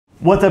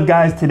What's up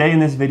guys? Today in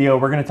this video,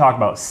 we're gonna talk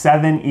about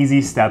 7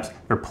 easy steps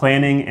for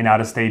planning an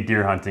out-of-state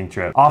deer hunting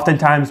trip.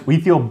 Oftentimes, we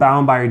feel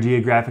bound by our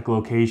geographic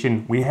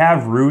location. We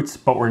have roots,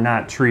 but we're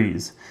not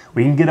trees.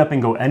 We can get up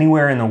and go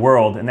anywhere in the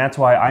world, and that's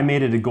why I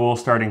made it a goal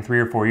starting 3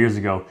 or 4 years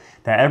ago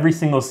that every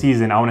single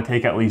season, I wanna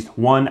take at least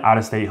one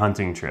out-of-state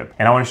hunting trip.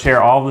 And I wanna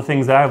share all the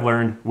things that I've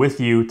learned with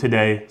you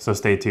today, so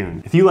stay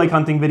tuned. If you like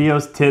hunting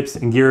videos, tips,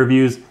 and gear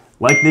reviews,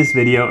 like this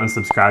video and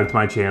subscribe to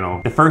my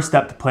channel. The first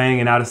step to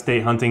planning an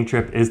out-of-state hunting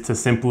trip is to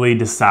simply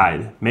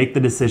decide. Make the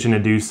decision to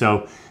do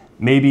so.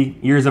 Maybe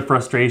years of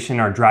frustration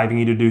are driving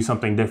you to do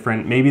something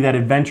different. Maybe that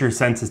adventure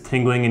sense is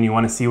tingling and you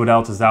want to see what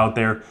else is out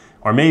there.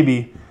 Or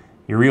maybe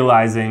you're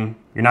realizing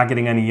you're not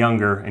getting any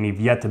younger and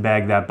you've yet to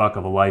bag that buck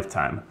of a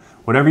lifetime.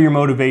 Whatever your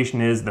motivation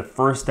is, the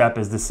first step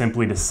is to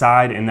simply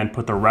decide and then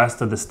put the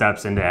rest of the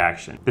steps into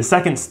action. The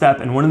second step,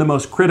 and one of the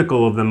most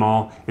critical of them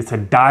all, is to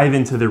dive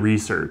into the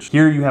research.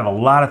 Here you have a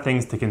lot of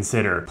things to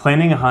consider.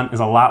 Planning a hunt is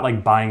a lot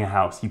like buying a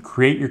house. You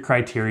create your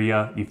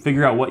criteria, you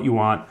figure out what you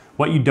want,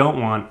 what you don't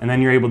want, and then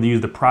you're able to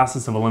use the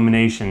process of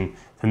elimination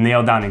to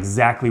nail down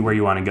exactly where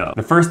you want to go.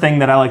 The first thing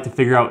that I like to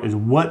figure out is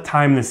what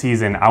time of the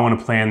season I want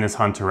to plan this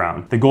hunt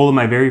around. The goal of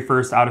my very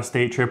first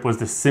out-of-state trip was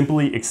to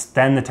simply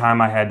extend the time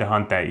I had to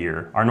hunt that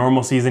year. Our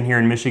normal season here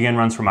in Michigan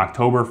runs from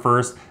October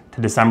 1st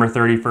to December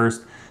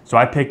 31st, so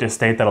I picked a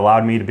state that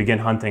allowed me to begin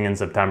hunting in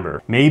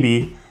September.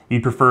 Maybe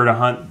you'd prefer to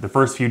hunt the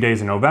first few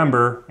days in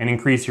November and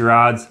increase your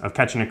odds of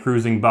catching a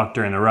cruising buck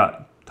during the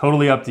rut.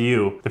 Totally up to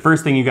you. The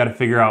first thing you got to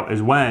figure out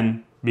is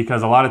when,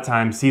 because a lot of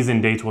times season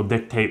dates will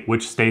dictate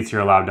which states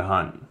you're allowed to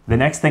hunt. The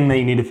next thing that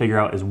you need to figure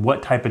out is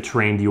what type of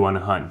terrain do you want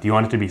to hunt? Do you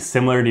want it to be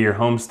similar to your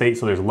home state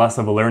so there's less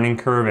of a learning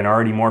curve and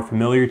already more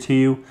familiar to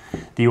you?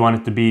 Do you want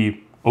it to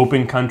be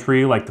open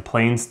country like the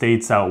plain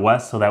states out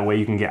west so that way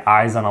you can get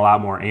eyes on a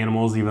lot more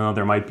animals even though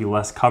there might be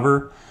less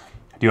cover?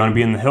 Do you want to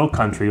be in the hill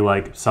country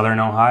like southern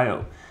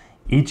Ohio?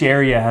 Each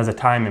area has a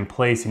time and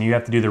place and you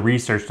have to do the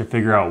research to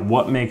figure out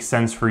what makes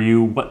sense for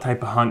you, what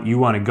type of hunt you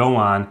want to go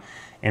on.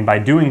 And by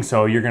doing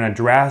so, you're gonna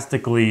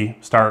drastically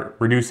start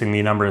reducing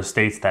the number of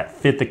states that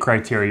fit the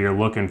criteria you're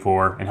looking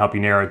for and help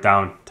you narrow it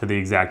down to the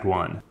exact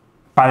one.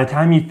 By the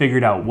time you've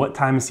figured out what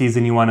time of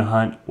season you wanna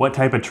hunt, what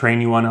type of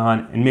terrain you wanna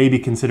hunt, and maybe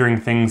considering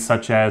things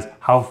such as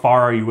how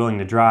far are you willing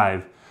to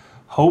drive,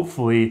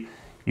 hopefully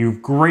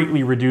you've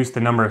greatly reduced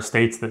the number of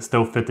states that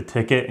still fit the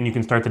ticket and you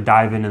can start to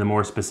dive into the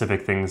more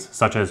specific things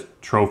such as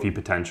trophy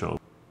potential.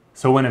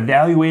 So when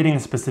evaluating a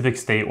specific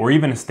state, or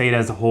even a state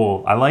as a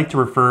whole, I like to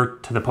refer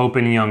to the Pope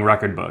and Young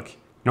record book.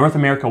 North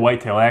America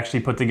Whitetail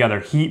actually put together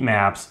heat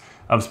maps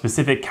of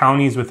specific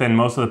counties within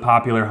most of the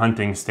popular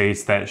hunting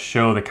states that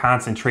show the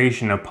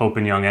concentration of Pope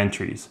and Young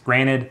entries.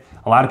 Granted,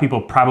 a lot of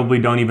people probably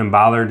don't even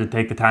bother to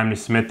take the time to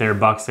submit their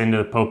bucks into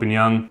the Pope and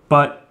Young,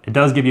 but it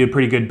does give you a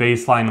pretty good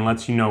baseline and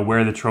lets you know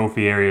where the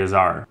trophy areas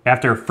are.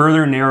 After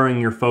further narrowing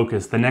your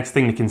focus, the next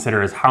thing to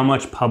consider is how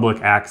much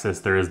public access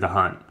there is to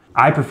hunt.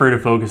 I prefer to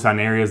focus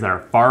on areas that are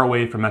far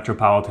away from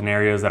metropolitan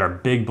areas that are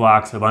big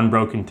blocks of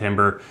unbroken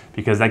timber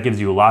because that gives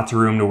you lots of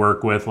room to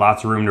work with,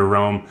 lots of room to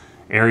roam,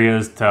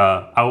 areas to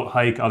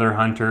out-hike other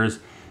hunters,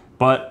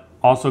 but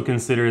also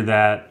consider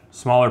that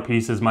smaller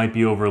pieces might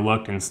be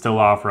overlooked and still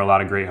offer a lot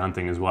of great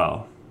hunting as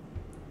well.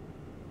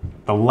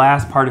 The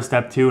last part of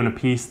step 2, and a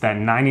piece that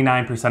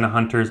 99% of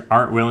hunters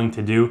aren't willing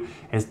to do,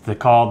 is to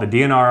call the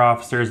DNR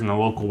officers and the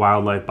local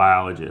wildlife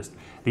biologists.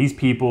 These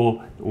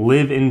people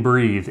live and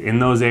breathe in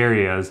those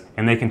areas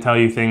and they can tell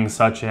you things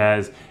such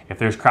as if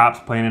there's crops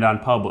planted on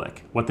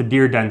public, what the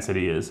deer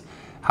density is,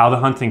 how the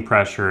hunting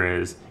pressure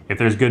is, if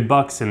there's good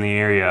bucks in the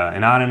area,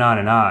 and on and on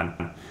and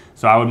on.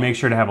 So I would make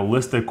sure to have a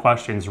list of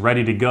questions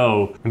ready to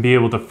go and be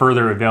able to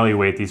further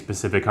evaluate these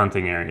specific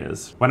hunting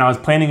areas. When I was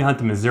planning a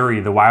hunt in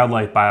Missouri, the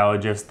wildlife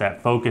biologist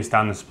that focused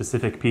on the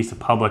specific piece of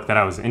public that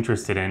I was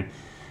interested in,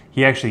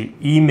 he actually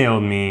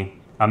emailed me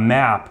a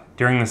map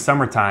during the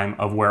summertime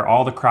of where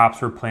all the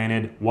crops were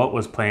planted, what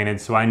was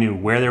planted, so I knew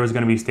where there was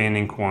going to be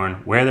standing corn,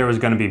 where there was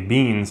going to be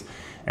beans,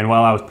 and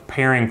while I was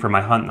preparing for my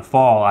hunt in the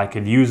fall, I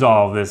could use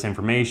all of this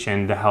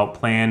information to help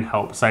plan,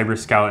 help cyber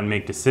scout, and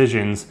make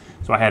decisions,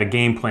 so I had a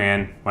game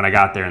plan when I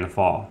got there in the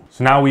fall.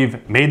 So now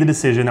we've made the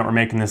decision that we're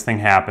making this thing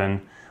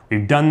happen,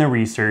 we've done the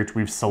research,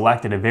 we've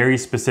selected a very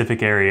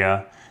specific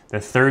area. The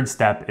third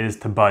step is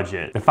to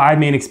budget. The 5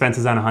 main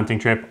expenses on a hunting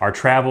trip are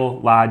travel,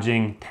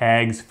 lodging,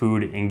 tags,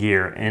 food, and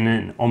gear. And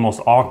in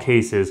almost all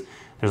cases,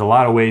 there's a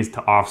lot of ways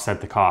to offset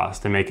the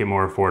cost and make it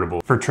more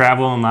affordable. For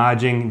travel and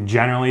lodging,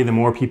 generally the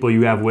more people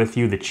you have with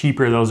you, the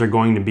cheaper those are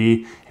going to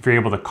be. If you're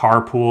able to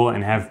carpool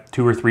and have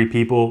 2 or 3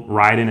 people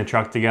ride in a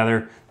truck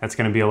together, that's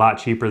gonna be a lot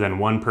cheaper than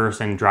one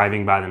person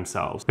driving by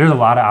themselves. There's a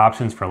lot of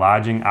options for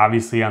lodging.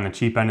 Obviously on the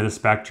cheap end of the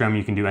spectrum,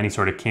 you can do any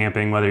sort of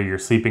camping, whether you're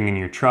sleeping in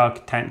your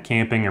truck, tent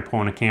camping, or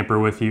pulling a camper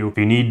with you. If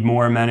you need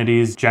more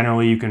amenities,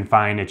 generally you can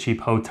find a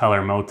cheap hotel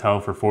or motel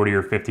for 40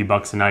 or 50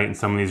 bucks a night in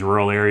some of these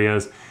rural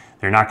areas.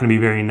 They're not gonna be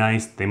very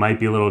nice. They might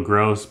be a little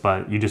gross,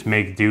 but you just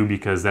make do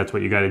because that's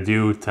what you gotta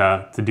do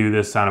to do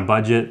this on a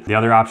budget. The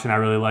other option I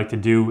really like to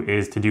do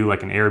is to do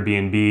like an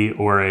Airbnb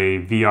or a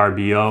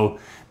VRBO.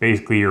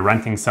 Basically, you're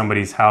renting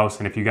somebody's house,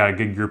 and if you got a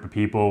good group of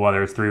people,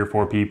 whether it's 3 or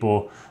 4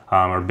 people,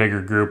 or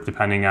bigger group,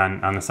 depending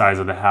on the size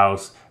of the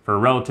house, for a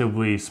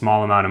relatively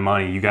small amount of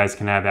money, you guys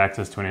can have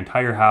access to an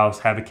entire house,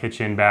 have a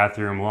kitchen,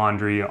 bathroom,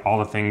 laundry, all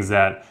the things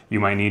that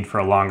you might need for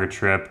a longer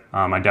trip.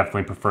 I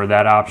definitely prefer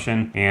that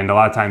option. And a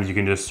lot of times you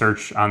can just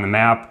search on the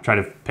map, try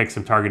to pick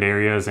some target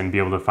areas and be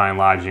able to find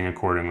lodging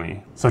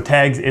accordingly. So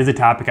tags is a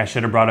topic I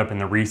should have brought up in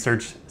the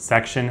research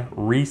section.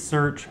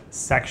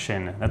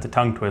 That's a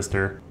tongue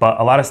twister. But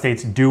a lot of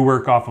states do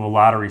work off of a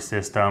lottery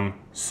system.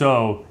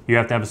 So you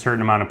have to have a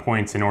certain amount of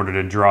points in order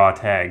to draw a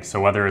tag. So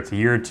whether it's a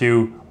year or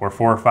 2 or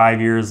 4 or 5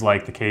 years,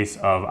 like the case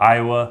of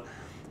Iowa,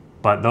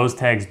 but those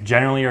tags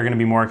generally are going to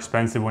be more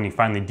expensive when you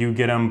finally do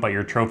get them, but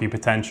your trophy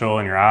potential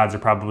and your odds are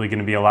probably going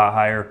to be a lot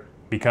higher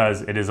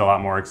because it is a lot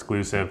more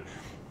exclusive.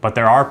 But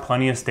there are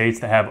plenty of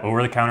states that have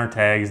over-the-counter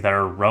tags that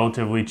are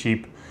relatively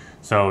cheap.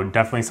 So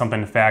definitely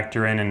something to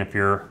factor in. And if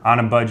you're on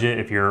a budget,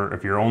 if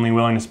you're only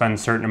willing to spend a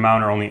certain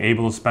amount or only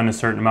able to spend a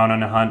certain amount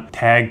on a hunt,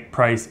 tag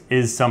price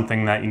is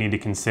something that you need to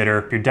consider.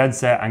 If you're dead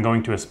set on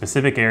going to a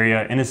specific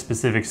area in a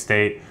specific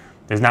state,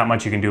 there's not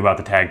much you can do about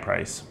the tag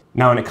price.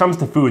 Now, when it comes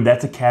to food,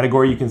 that's a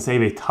category you can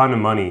save a ton of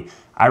money.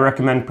 I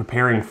recommend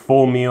preparing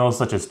full meals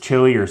such as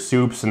chili or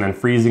soups and then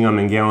freezing them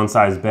in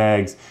gallon-sized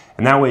bags.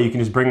 And that way you can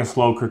just bring a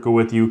slow cooker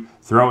with you,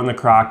 throw it in the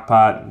crock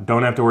pot,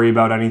 don't have to worry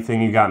about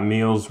anything. You got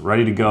meals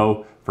ready to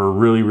go for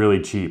really,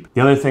 really cheap.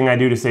 The other thing I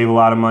do to save a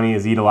lot of money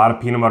is eat a lot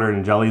of peanut butter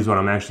and jellies when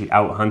I'm actually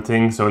out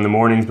hunting. So in the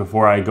mornings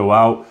before I go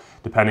out,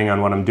 depending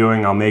on what I'm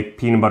doing, I'll make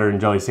peanut butter and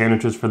jelly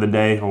sandwiches for the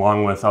day,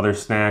 along with other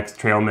snacks,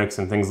 trail mix,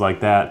 and things like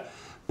that.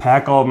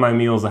 Pack all of my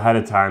meals ahead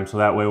of time so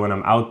that way when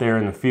I'm out there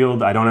in the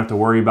field, I don't have to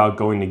worry about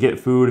going to get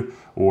food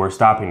or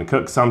stopping to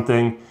cook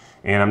something,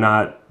 and I'm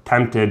not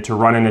tempted to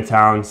run into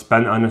town,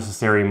 spend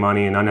unnecessary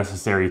money and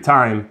unnecessary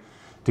time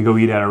to go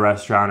eat at a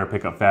restaurant or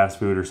pick up fast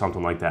food or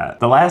something like that.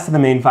 The last of the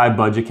main 5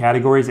 budget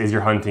categories is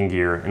your hunting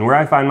gear. And where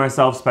I find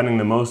myself spending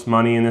the most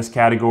money in this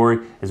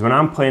category is when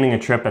I'm planning a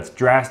trip that's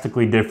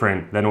drastically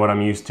different than what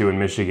I'm used to in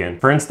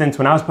Michigan. For instance,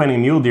 when I was planning a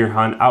mule deer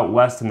hunt out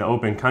west in the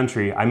open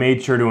country, I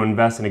made sure to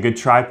invest in a good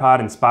tripod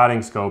and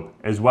spotting scope,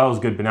 as well as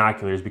good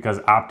binoculars,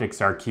 because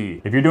optics are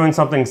key. If you're doing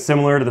something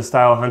similar to the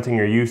style of hunting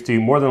you're used to,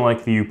 more than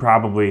likely you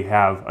probably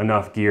have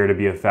enough gear to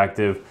be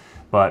effective.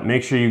 But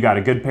make sure you got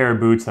a good pair of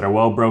boots that are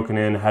well broken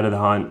in ahead of the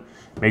hunt.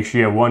 Make sure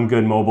you have one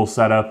good mobile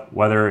setup,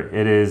 whether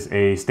it is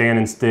a stand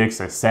and sticks,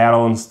 a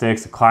saddle and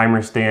sticks, a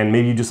climber stand.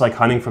 Maybe you just like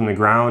hunting from the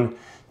ground.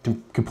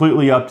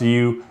 Completely up to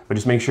you, but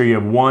just make sure you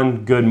have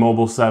one good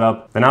mobile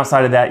setup. Then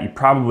outside of that, you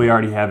probably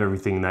already have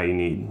everything that you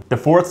need. The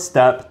 4th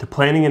step to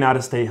planning an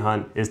out-of-state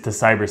hunt is to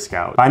cyber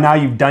scout. By now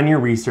you've done your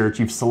research,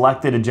 you've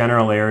selected a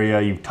general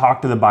area, you've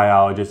talked to the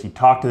biologists, you've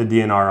talked to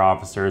the DNR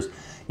officers.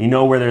 You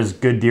know where there's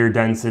good deer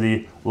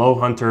density, low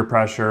hunter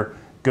pressure,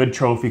 good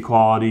trophy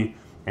quality,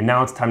 and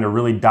now it's time to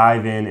really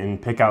dive in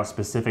and pick out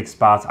specific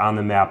spots on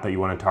the map that you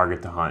want to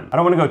target to hunt. I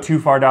don't want to go too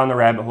far down the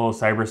rabbit hole of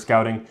cyber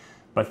scouting,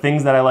 but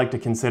things that I like to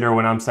consider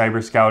when I'm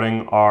cyber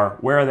scouting are,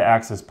 where are the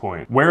access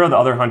points? Where are the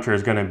other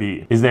hunters going to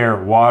be? Is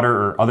there water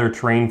or other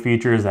terrain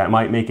features that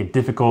might make it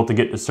difficult to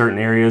get to certain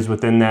areas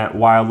within that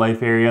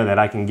wildlife area that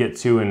I can get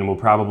to and will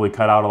probably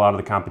cut out a lot of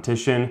the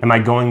competition? Am I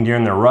going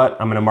during the rut?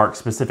 I'm going to mark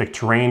specific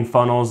terrain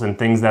funnels and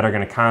things that are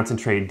going to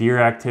concentrate deer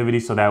activity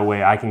so that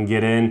way I can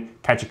get in,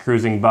 catch a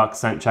cruising buck,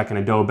 scent check in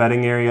a doe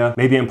bedding area.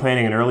 Maybe I'm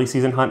planning an early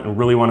season hunt and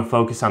really want to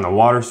focus on the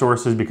water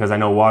sources because I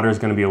know water is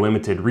going to be a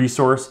limited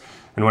resource.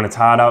 And when it's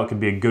hot out, it could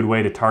be a good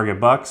way to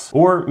target bucks.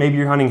 Or maybe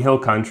you're hunting hill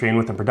country, and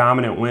with a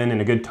predominant wind and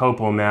a good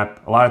topo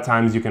map, a lot of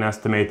times you can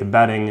estimate the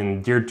bedding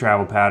and deer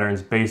travel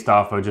patterns based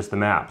off of just the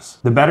maps.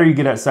 The better you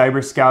get at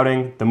cyber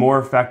scouting, the more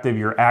effective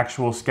your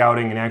actual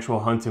scouting and actual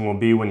hunting will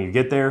be when you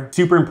get there.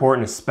 Super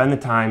important to spend the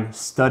time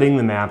studying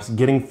the maps,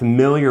 getting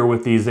familiar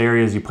with these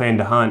areas you plan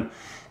to hunt,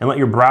 and let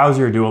your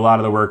browser do a lot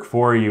of the work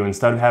for you.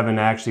 Instead of having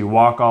to actually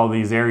walk all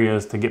these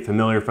areas to get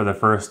familiar for the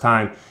first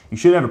time, you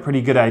should have a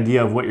pretty good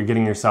idea of what you're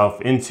getting yourself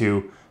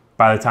into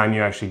by the time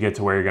you actually get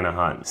to where you're gonna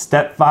hunt.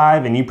 Step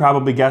 5, and you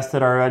probably guessed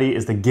it already,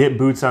 is to get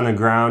boots on the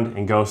ground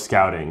and go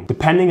scouting.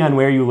 Depending on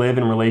where you live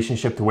in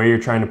relationship to where you're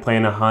trying to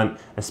plan a hunt,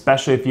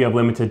 especially if you have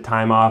limited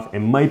time off, it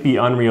might be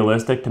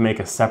unrealistic to make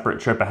a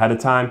separate trip ahead of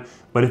time,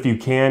 but if you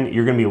can,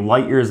 you're gonna be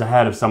light years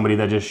ahead of somebody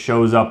that just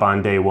shows up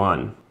on day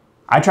 1.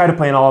 I try to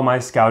plan all of my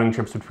scouting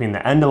trips between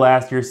the end of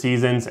last year's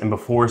seasons and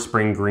before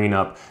spring green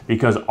up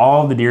because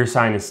all of the deer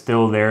sign is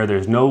still there.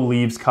 There's no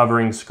leaves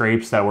covering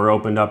scrapes that were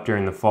opened up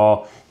during the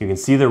fall. You can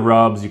see the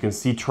rubs, you can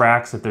see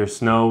tracks if there's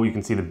snow, you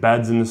can see the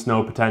beds in the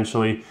snow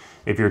potentially.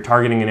 If you're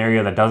targeting an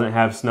area that doesn't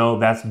have snow,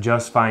 that's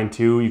just fine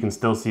too. You can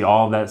still see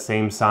all of that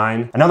same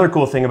sign. Another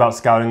cool thing about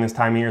scouting this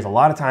time of year is a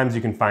lot of times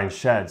you can find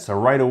sheds. So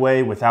right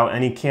away, without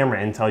any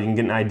camera intel, you can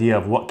get an idea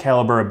of what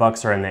caliber of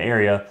bucks are in the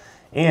area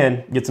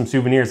and get some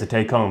souvenirs to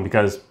take home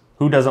because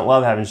who doesn't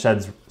love having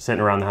sheds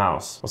sitting around the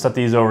house? We'll set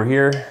these over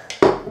here.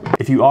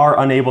 If you are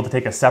unable to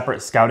take a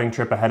separate scouting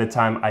trip ahead of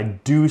time, I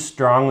do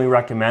strongly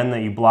recommend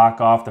that you block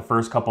off the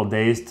first couple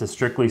days to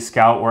strictly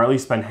scout, or at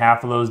least spend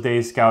half of those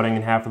days scouting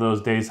and half of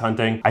those days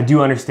hunting. I do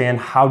understand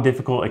how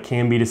difficult it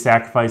can be to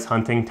sacrifice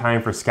hunting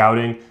time for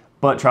scouting,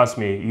 but trust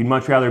me, you'd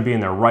much rather be in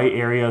the right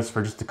areas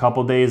for just a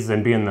couple days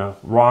than be in the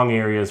wrong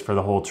areas for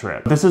the whole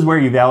trip. This is where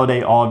you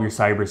validate all of your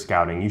cyber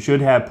scouting. You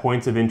should have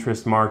points of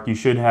interest marked. You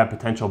should have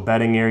potential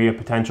bedding area,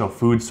 potential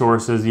food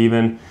sources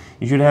even.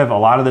 You should have a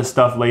lot of this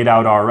stuff laid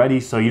out already,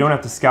 so you don't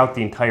have to scout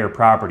the entire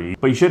property.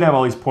 But you should have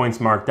all these points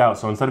marked out,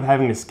 so instead of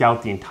having to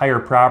scout the entire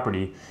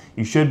property,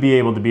 you should be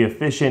able to be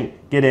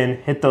efficient, get in,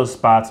 hit those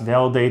spots,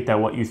 validate that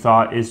what you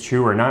thought is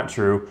true or not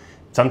true.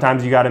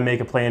 Sometimes you got to make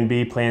a plan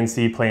B, plan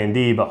C, plan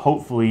D, but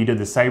hopefully you did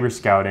the cyber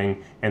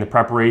scouting and the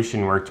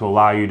preparation work to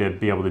allow you to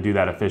be able to do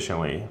that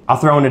efficiently. I'll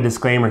throw in a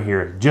disclaimer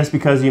here. Just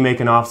because you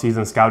make an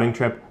off-season scouting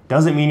trip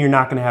doesn't mean you're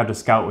not going to have to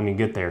scout when you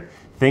get there.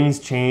 Things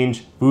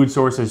change, food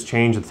sources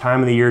change, the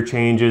time of the year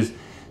changes,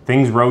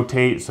 things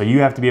rotate, so you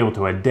have to be able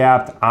to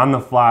adapt on the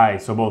fly.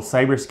 So both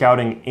cyber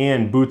scouting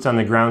and boots on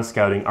the ground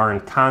scouting are in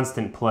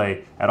constant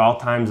play at all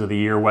times of the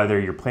year, whether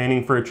you're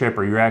planning for a trip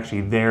or you're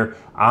actually there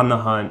on the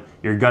hunt,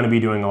 you're gonna be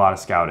doing a lot of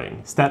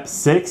scouting. Step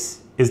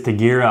 6 is to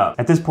gear up.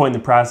 At this point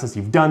in the process,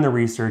 you've done the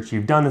research,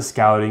 you've done the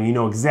scouting, you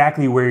know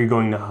exactly where you're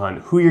going to hunt,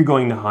 who you're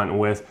going to hunt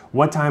with,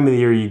 what time of the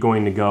year you're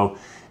going to go,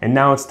 and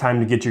now it's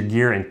time to get your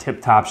gear in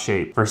tip-top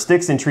shape. For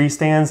sticks and tree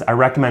stands, I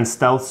recommend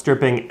stealth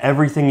stripping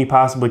everything you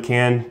possibly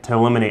can to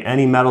eliminate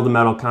any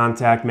metal-to-metal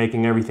contact,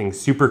 making everything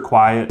super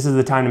quiet. This is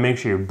the time to make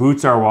sure your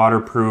boots are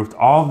waterproofed,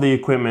 all of the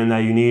equipment that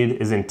you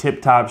need is in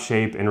tip-top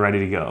shape and ready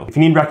to go. If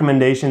you need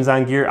recommendations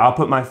on gear, I'll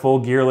put my full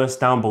gear list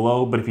down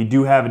below, but if you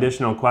do have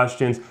additional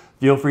questions,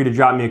 feel free to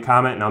drop me a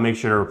comment and I'll make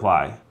sure to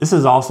reply. This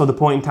is also the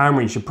point in time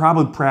where you should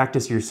probably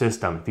practice your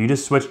system. If you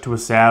just switch to a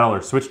saddle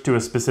or switch to a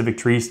specific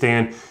tree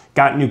stand,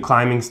 got new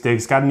climbing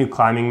sticks, got a new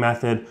climbing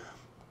method,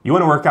 you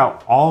want to work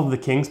out all of the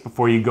kinks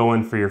before you go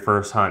in for your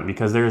first hunt,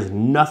 because there's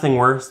nothing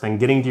worse than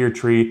getting to your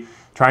tree,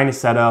 trying to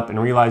set up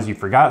and realize you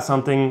forgot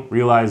something,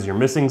 realize you're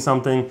missing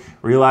something,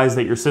 realize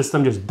that your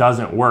system just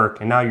doesn't work,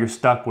 and now you're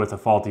stuck with a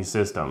faulty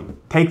system.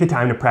 Take the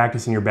time to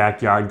practice in your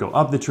backyard, go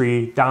up the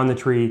tree, down the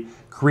tree,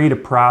 create a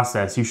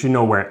process. You should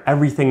know where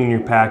everything in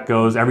your pack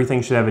goes.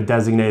 Everything should have a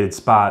designated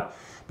spot,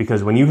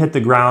 because when you hit the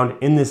ground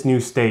in this new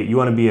state, you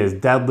want to be as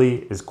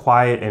deadly, as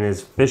quiet, and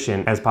as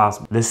efficient as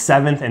possible. The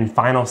 7th and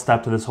final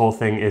step to this whole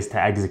thing is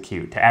to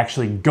execute, to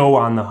actually go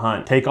on the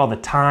hunt. Take all the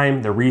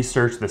time, the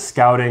research, the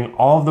scouting,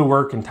 all of the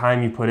work and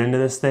time you put into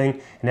this thing,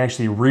 and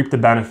actually reap the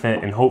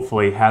benefit and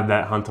hopefully have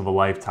that hunt of a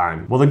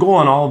lifetime. Well, the goal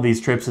on all of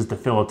these trips is to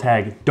fill a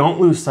tag. Don't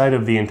lose sight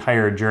of the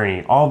entire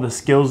journey. All the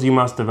skills you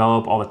must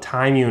develop, all the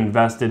time you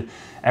invested,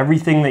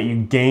 everything that you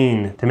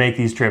gain to make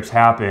these trips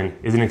happen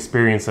is an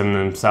experience in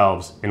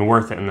themselves and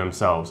worth it in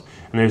themselves.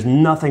 And there's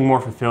nothing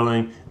more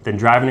fulfilling than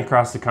driving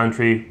across the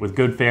country with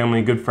good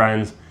family, good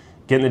friends,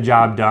 getting the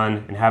job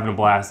done, and having a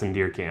blast in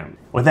deer camp.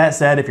 With that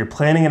said, if you're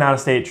planning an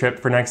out-of-state trip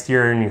for next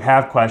year and you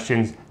have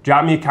questions,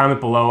 drop me a comment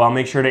below. I'll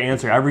make sure to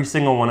answer every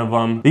single one of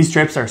them. These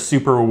trips are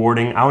super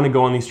rewarding. I want to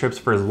go on these trips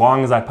for as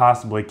long as I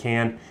possibly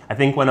can. I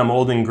think when I'm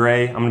old and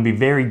gray, I'm going to be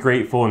very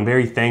grateful and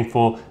very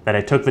thankful that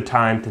I took the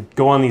time to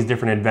go on these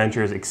different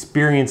adventures,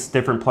 experience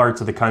different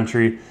parts of the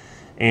country,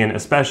 and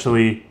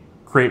especially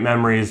create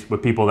memories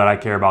with people that I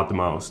care about the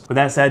most. With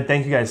that said,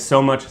 thank you guys so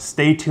much.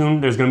 Stay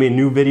tuned. There's gonna be a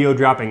new video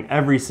dropping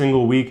every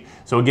single week.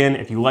 So again,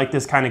 if you like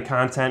this kind of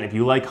content, if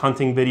you like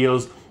hunting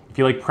videos, if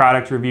you like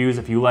product reviews,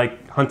 if you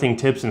like hunting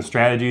tips and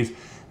strategies,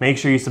 make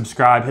sure you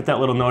subscribe, hit that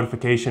little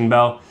notification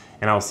bell,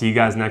 and I'll see you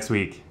guys next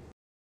week.